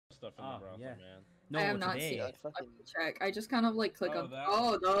stuff in the brothel, yeah. man. No, I have not today. seen Yeah, it. fucking... Check. I just kind of like click Oh, on. that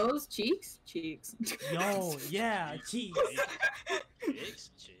Oh, those cheeks. Yo, yeah, cheeks.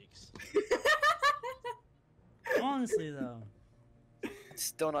 Cheeks. Honestly, though.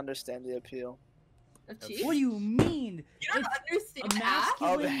 Just don't understand the appeal. Of cheeks. What do you mean? You don't understand ass?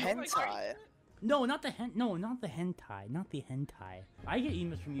 Oh, the Emasculating- hentai. No, not the not the hentai, not the hentai. I get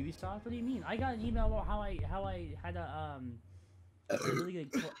emails from Ubisoft. What do you mean? I got an email about how I had a really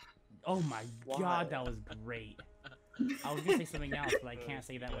good. Oh my Why? god, that was great. I was gonna say something else, but I can't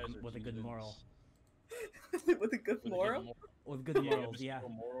say that You guys are with a good Jesus. moral. With a good moral. With good Yeah, morals, yeah.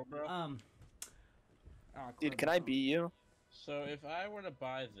 Moral, bro. Oh, Dude, can I beat you? So if I were to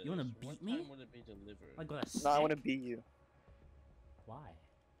buy this, wanna what beat me? time would it be delivered? Like what a No, I want to stick? beat you. Why?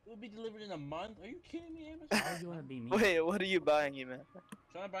 It would be delivered in a month? Are you kidding me, Amos? Why would you wanna be me? Wait, what are you buying, you man?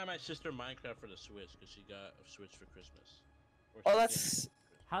 Trying to buy my sister Minecraft for the Switch because she got a Switch for Christmas. Or Oh, she that's... didn't.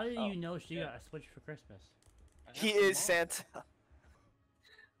 How did Oh, you know she yeah. got a Switch for Christmas? I He have them is all. Santa.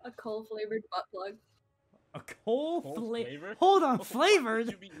 A coal flavored butt plug. A coal Coal flavor? flavor? Hold on, Why flavored?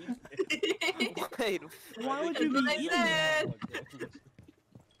 would you be eating it? Wait, Why would That's you what be I eating said. that?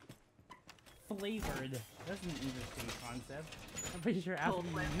 Flavored. That's an interesting concept. I'm pretty sure after Coal you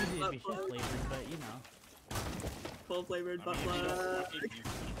flavored use it, it'd be butt shit plug. flavored, but you know. Coal flavored I butt mean, if you don't plug. like it, you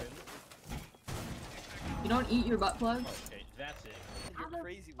keep it. You don't eat your butt plug? Okay, that's it. you're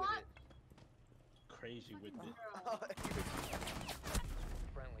crazy with it. Crazy with it.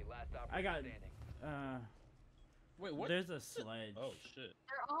 Friendly, last operator I got- standing. Wait, what? There's a sledge. Oh shit.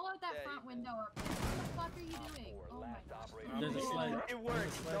 They're all at that Yeah, front you window up there. What the fuck are you Op doing? four, Oh my last gosh. operator There's a standing. slide. It works. There's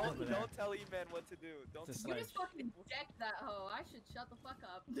a slide over there. Don't tell E-Man what to do. Don't. It's a You slide. just fucking decked that hoe. I should shut the fuck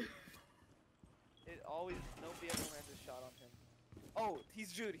up. It always. Nobody ever lands a shot on him. Oh, he's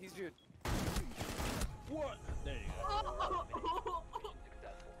Jude. He's Jude. What? There you go. Oh,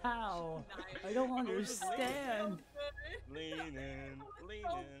 Successful. How? Nice. I don't I was just understand. Lean in, lean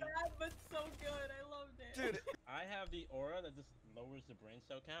So in. bad, but so good. I loved it. Dude, I have the aura that just lowers the brain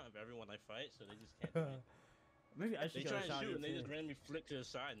cell count of everyone I fight, so they just can't do it. Maybe I They should go try and shotgun shoot and they too. just randomly flick to the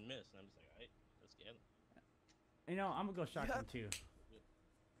side and miss, and I'm just like, alright, let's get him. You know, I'm gonna go shotgun too.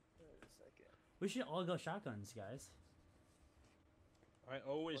 wait a second. We should all go shotguns, guys. I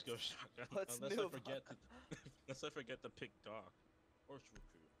always go Let's- shotgun let's unless I move forget to unless I forget to pick Doc or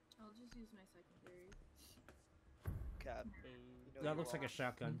Shuriku. I'll just use my secondary. Cap. Boo. know That you looks like are. a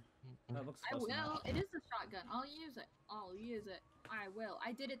shotgun. That looks I close enough. will. It is a shotgun. I'll use it. I'll use it. I will.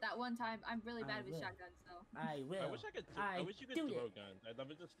 I did it that one time. I'm really I bad with will. shotguns, so. I will. I wish I could. I I wish you could do throw it. guns. I'd love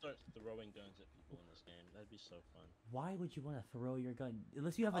to just start throwing guns at people in this game. That'd be so fun. Why would you want to throw your gun?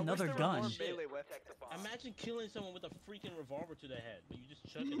 Unless you have I wish another there were gun. more Shit. melee weapons. Protect the bomb. Imagine killing someone with a freaking revolver to the head, but you just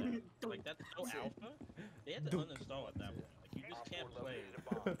chuck it at them. Like that's so alpha. They had to uninstall at that point. Like you just Op can't four play. located a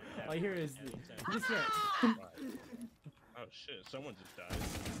bomb. All I hear is Anytime. you just hear. Oh shit! Someone just died.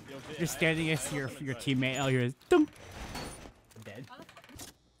 Yo, Vic, You're standing I next to your have some your advice. teammate. All you hear is dunk. Dead. How the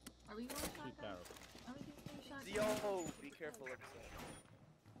fuck? Are we going Keep shotgun? barrel. Are we going shotgun? Yo, be careful of yourself.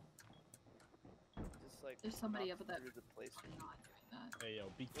 Just like There's somebody knock up at that- through the place. I'm not doing that. Hey yo,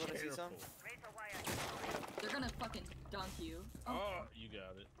 be You wanna see careful. some? They're gonna fucking dunk you. Oh, you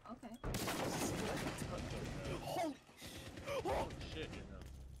got it. Okay. Holy! Oh shit, you know.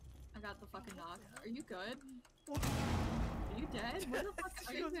 I got the fucking knock. Are you good? Are you dead? Where the fuck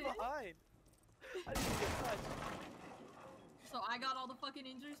are She you? was behind. I didn't get touched. So I got all the fucking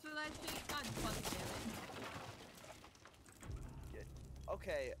injuries for that shit? God fucking damn it.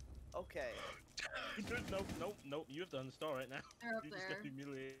 Okay, okay. Nope. You have to uninstall right now. They're up You just there. got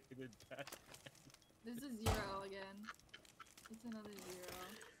humiliated. This is 0 again. It's another 0.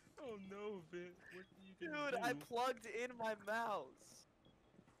 Oh no, Vic. What are you Dude, gonna do? I plugged in my mouse.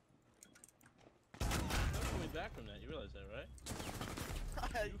 You're coming back from that. You realize that, right?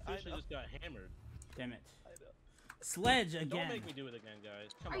 You I officially know. just got hammered. Damn it. I know. Sledge Don't again. make me do it again,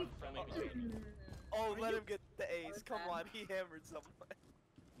 guys. Come Are on. you Don't make me do it. Oh, Are let you- him get the ace. was Come bad. on, he hammered someone.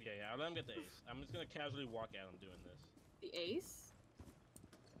 Yeah, I'll let him get the ace. I'm just gonna casually walk out. I'm doing this. The ace?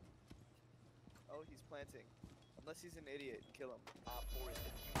 Oh, he's planting. Unless he's an idiot, kill him. Op 4 is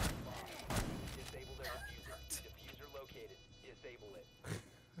defusing the bomb. Disable their diffuser. Diffuser located. Disable it.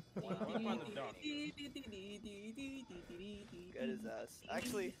 One on the dock. Get his ass.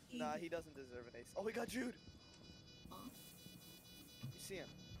 Actually, nah, he doesn't deserve an ace. Oh, we got Jude. Huh? You see him?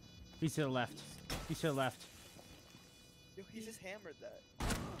 He's to the left. He's to the left. Yo, he just hammered that.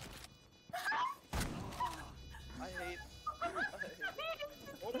 I hate.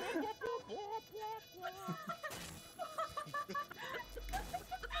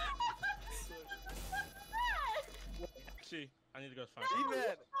 Actually, I need to go find.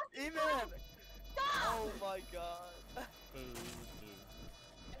 E-Man! E-Man! Oh my god.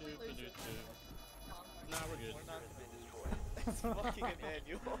 Nah, we're good. We're not Has been destroyed. It's fucking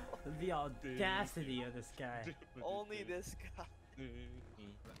Emmanuel. The audacity of this guy. Only this guy.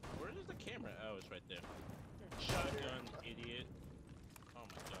 Where is the camera? Oh, it's right there. Shotgun, idiot. Oh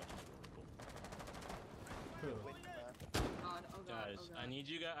my god. Cool. Wait, man. God, oh god, Guys, oh god. I need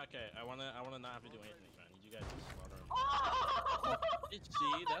you guys. Okay, I wanna not have to do anything. I need you guys to slaughter him. Oh!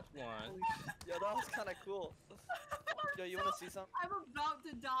 See, that's one. Holy sh- Yo, that was kind of cool. Yo, you wanna see something? I'm about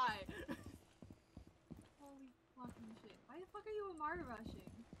to die. Holy fucking shit. Why the fuck are you Amara rushing?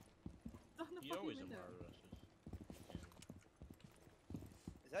 It's on the He fucking always window. Amara rushes.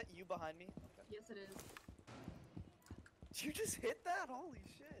 Is that you behind me? Okay. Yes, it is. You just hit that? Holy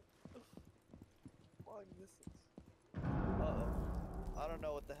shit. Long distance. Uh-oh. I don't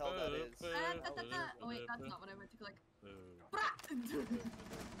know what the hell that is. Oh wait, that's not what I meant to click.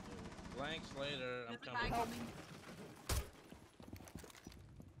 Blanks later. I'm There's a guy coming. coming.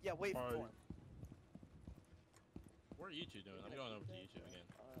 Yeah, wait for Party. him. What are you two doing? I'm going over to you two again.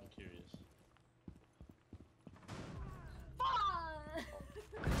 I'm curious. Fuck!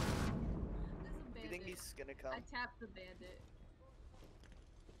 There's a You think bandit. he's gonna come? I tapped the bandit.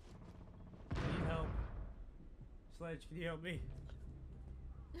 I need help. Sledge, can you help me?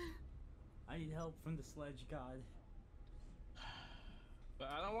 I need help from the sledge god. But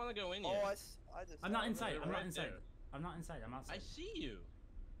I don't want to go in Oh, yet. I just. I'm not saw it. inside. They're I'm not right inside. there. I'm not inside. I'm I outside. see you.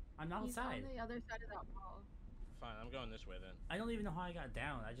 I'm not He's outside. on the other side of that wall. Fine, I'm going this way then. I don't even know how I got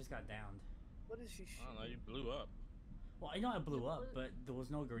down. I just got downed. What is she I don't know. shooting? You blew up. Well, I know I blew You up, blew- but there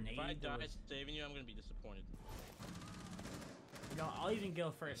was no grenade. If I there die was- saving you, I'm gonna be disappointed. You know, I'll even go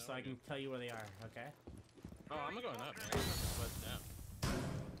first so no, I can okay. tell you where they are. Okay. Oh, I'm not going up, man. But down.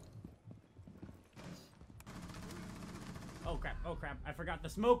 Oh crap! Oh crap! I forgot the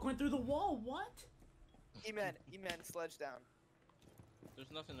smoke went through the wall. What? E-Man, sledge down.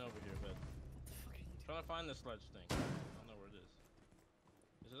 There's nothing over here, but What the fuck are you doing? trying to find the sledge thing. I don't know where it is.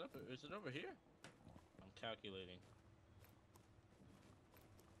 Is it up? Is it over here? I'm calculating.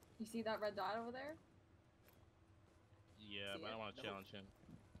 You see that red dot over there? Yeah, See but I it? don't want to No. challenge him.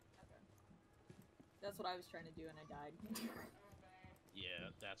 Okay. That's what I was trying to do and I died.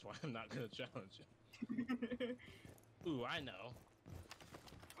 Yeah, that's why I'm not gonna challenge him. Ooh, I know.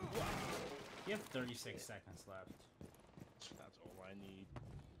 You have 36 seconds left. That's all I need.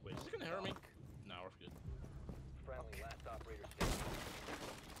 Wait, is it gonna hurt me? No, we're good. Friendly last operator standing.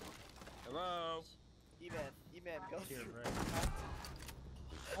 Hello. E-Man, go Here, through. right.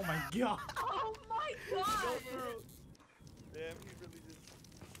 Oh my god! Oh my Go god! through. Damn, he really just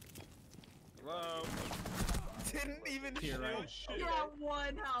Hello. didn't even Here, shoot. right. Oh shit. You're at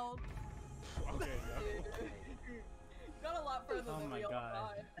 1 health. Okay. No. Got a lot further Oh than my we all God.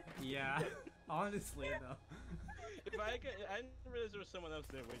 thought. Yeah. Honestly, though. If I didn't realize there was someone else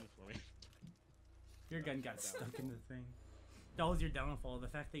there waiting for me. Your gun got stuck in the thing. That was your downfall, the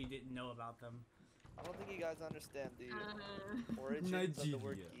fact that you didn't know about them. I don't think you guys understand the origins of the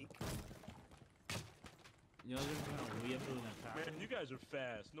word Nigeria. geek. You know, there's no weeaboo in a tower. Man, you guys are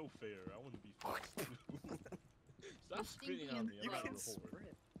fast. No fair. I want to be fast too. Stop You're spitting stinky on and me. You I'm out can of the horde.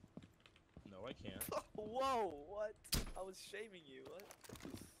 sprint. No, I can't. Whoa, what? I was shaming you, what?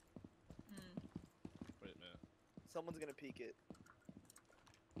 Hmm. Wait a minute. Someone's gonna peek it.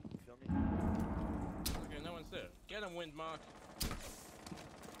 You feel me? Okay, no one's there. Get him, Windmark.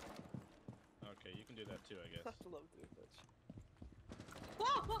 Okay, you can do that too, I guess. I love doing that shit.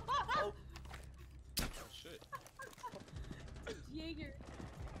 Oh, Oh shit. Jaeger.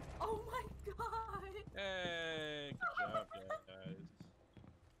 Oh my god. Hey, good job, guys.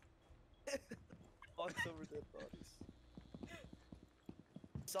 Box over dead bodies.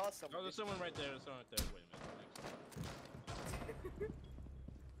 Saw someone. Oh, there's someone right there. There's someone right there. Wait a minute.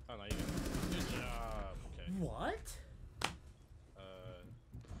 Oh no, you got good job. Okay. What?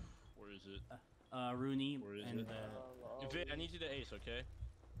 Where is it? Rooney Where is and it? Vit, I need you to ace, okay?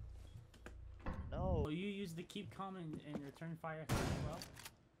 No. Will you use the keep calm and return fire as well?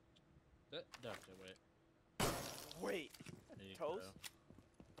 Okay, wait. Wait. There you Toes?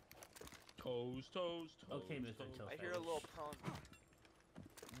 go. Toes. Okay, Mr. toes. Toes. I hear a little prone.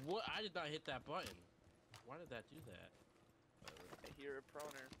 What? I did not hit that button. Why did that do that? I hear a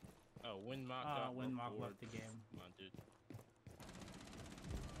proner. Oh, Windmark Ah, got Windmark board. left the game. Come on, dude.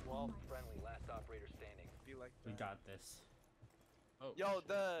 Well, friendly last operator standing. Be like We that. got this. Oh. Yo, shit.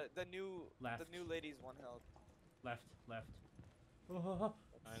 the new Left. the new lady's one held. Left, left. Oh,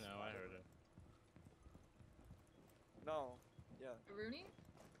 I know, I heard it. No. Yeah. Rooney?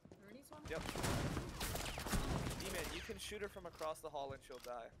 Rooney's one? Yep. Demon, you can shoot her from across the hall and she'll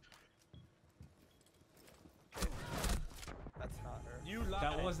die. Okay. That's not her. You lied.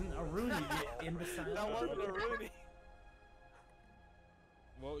 That wasn't a Rooney, you imbecile. That wasn't a Rooney.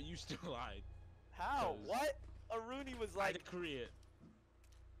 Well, you still lied. How? Because- What? A Rooney was I like. decree it.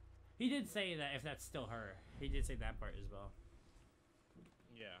 He did say that if that's still her. He did say that part as well.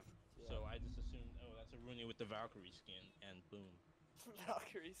 Yeah. So I just assumed, oh, that's a Rooney with the Valkyrie skin, and boom.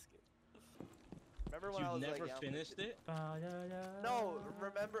 Valkyrie skin. Remember when You've I was never like, yeah, finished it? No,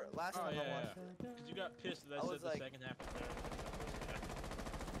 remember last Oh time yeah, I watched it. Because you got pissed that I I said was the like- second half of there.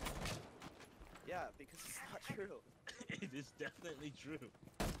 Yeah, because it's not true. It is definitely true.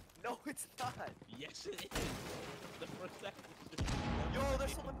 No, it's not. Yes, it is. The first half is just Yo, never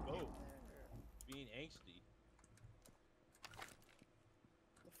there's being someone. both being angsty.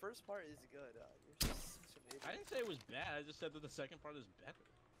 The first part is good. You're just such an idiot. I didn't say it was bad. I just said that the second part is better.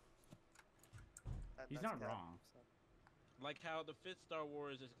 He's That's not cap, wrong. so. Like how the fifth Star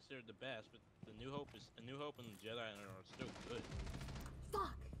Wars is considered the best, but the New Hope and Jedi are still good.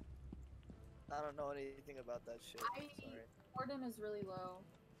 Fuck! I don't know anything about that shit. I- Sorry. Gordon is really low.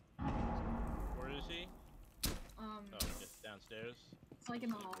 Where is he? Oh, just downstairs. It's like in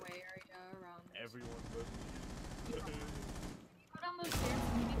the hallway area around. Everyone but Go down those stairs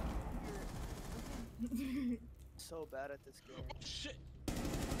and you get So bad at this game. Oh shit! I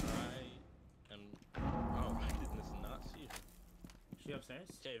am. Oh, I did not see her. She upstairs?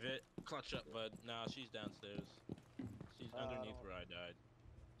 Okay, Vit, clutch up, bud. Nah, she's downstairs. She's underneath where I died.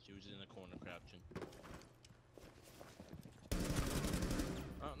 She was in the corner crouching.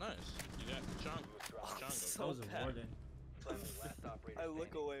 Oh, nice. You got Chongo. Chongo. So That was a bad. warden. Friendly, last operator I look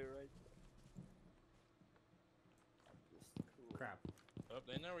standing. away right there. Just cool. Crap. Oh,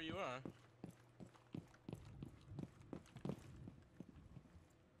 they know where you are.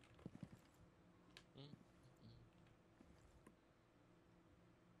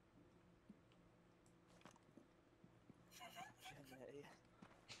 Janae.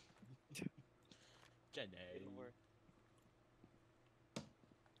 Jenny. Good work.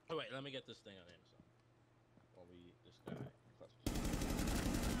 Oh wait, let me get this thing on Amazon. While we eat this guy.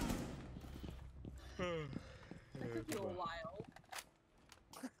 That took you a while.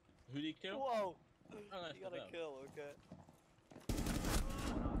 Who'd he kill? Whoa! Oh, nice You got to a know. kill, okay.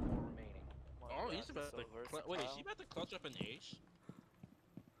 1 on 4 remaining. My Oh, God, he's about so to. Wait, is she versatile. about to clutch up an ace?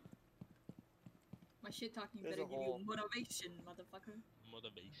 My shit talking There's better a give you hole. motivation, motherfucker.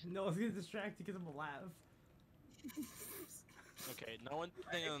 Motivation. No, it's gonna distract you, give him a laugh. Okay, no one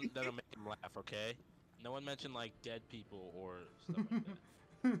thing that'll make him laugh. Okay, no one mentioned like dead people or stuff like that.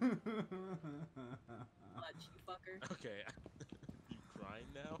 Clutch, you fucker. Okay, you crying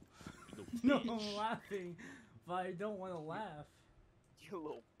now? You No, little I'm bitch. laughing, but I don't want to laugh. You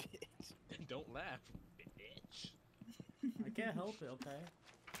little bitch. Don't laugh, bitch. I can't help it, okay?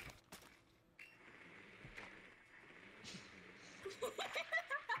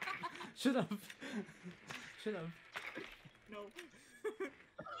 Shut up. Shut up. No.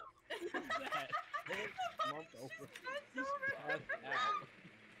 Month over. He's passed out.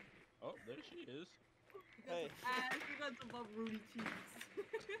 Oh, there she is. Hey. Ass, you got some above Rudy cheeks.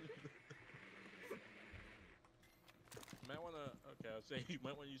 You might wanna. Okay, I'll say you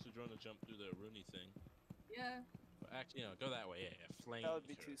might wanna use the drone to jump through the Rooney thing. Yeah. But actually, go that way. Yeah, flame. That would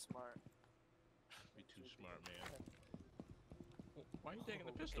be her. too smart. Be too smart, man. Well, why are you taking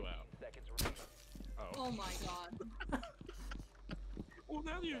the pistol out? Seconds remaining. Oh. Oh my god. Well,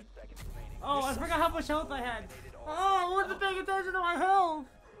 now you. 10 seconds remaining. Oh, I forgot how much health I had. Oh, I wasn't paying attention to my health.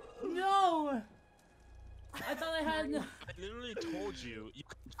 No. I thought I had. I literally told you you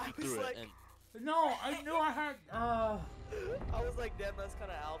could I get was through like- it, and No, I knew I had. I was like, damn, that's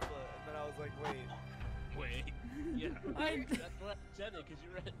kind of alpha. And then I was like, wait. wait. Yeah. I- That's why I said it, because you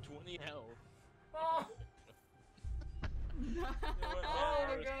were at 20 health. Oh. You know what? Oh I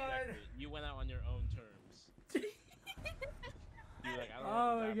my respect God. it. You went out on your own terms. You're like, I don't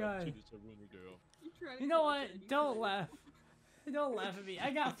Oh have my to die God. to this Rooney girl. You know what? Don't laugh. Don't laugh at me. I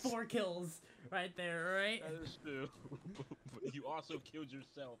got 4 kills right there, right? That is true. But you also killed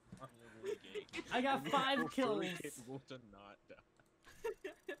yourself on the renegade. I got You 5 were fully kills. capable to not die.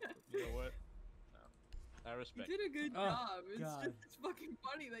 You know what? No. I You respect did a good Oh, job. It's God. just it's fucking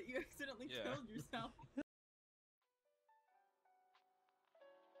funny that you accidentally Yeah. killed yourself.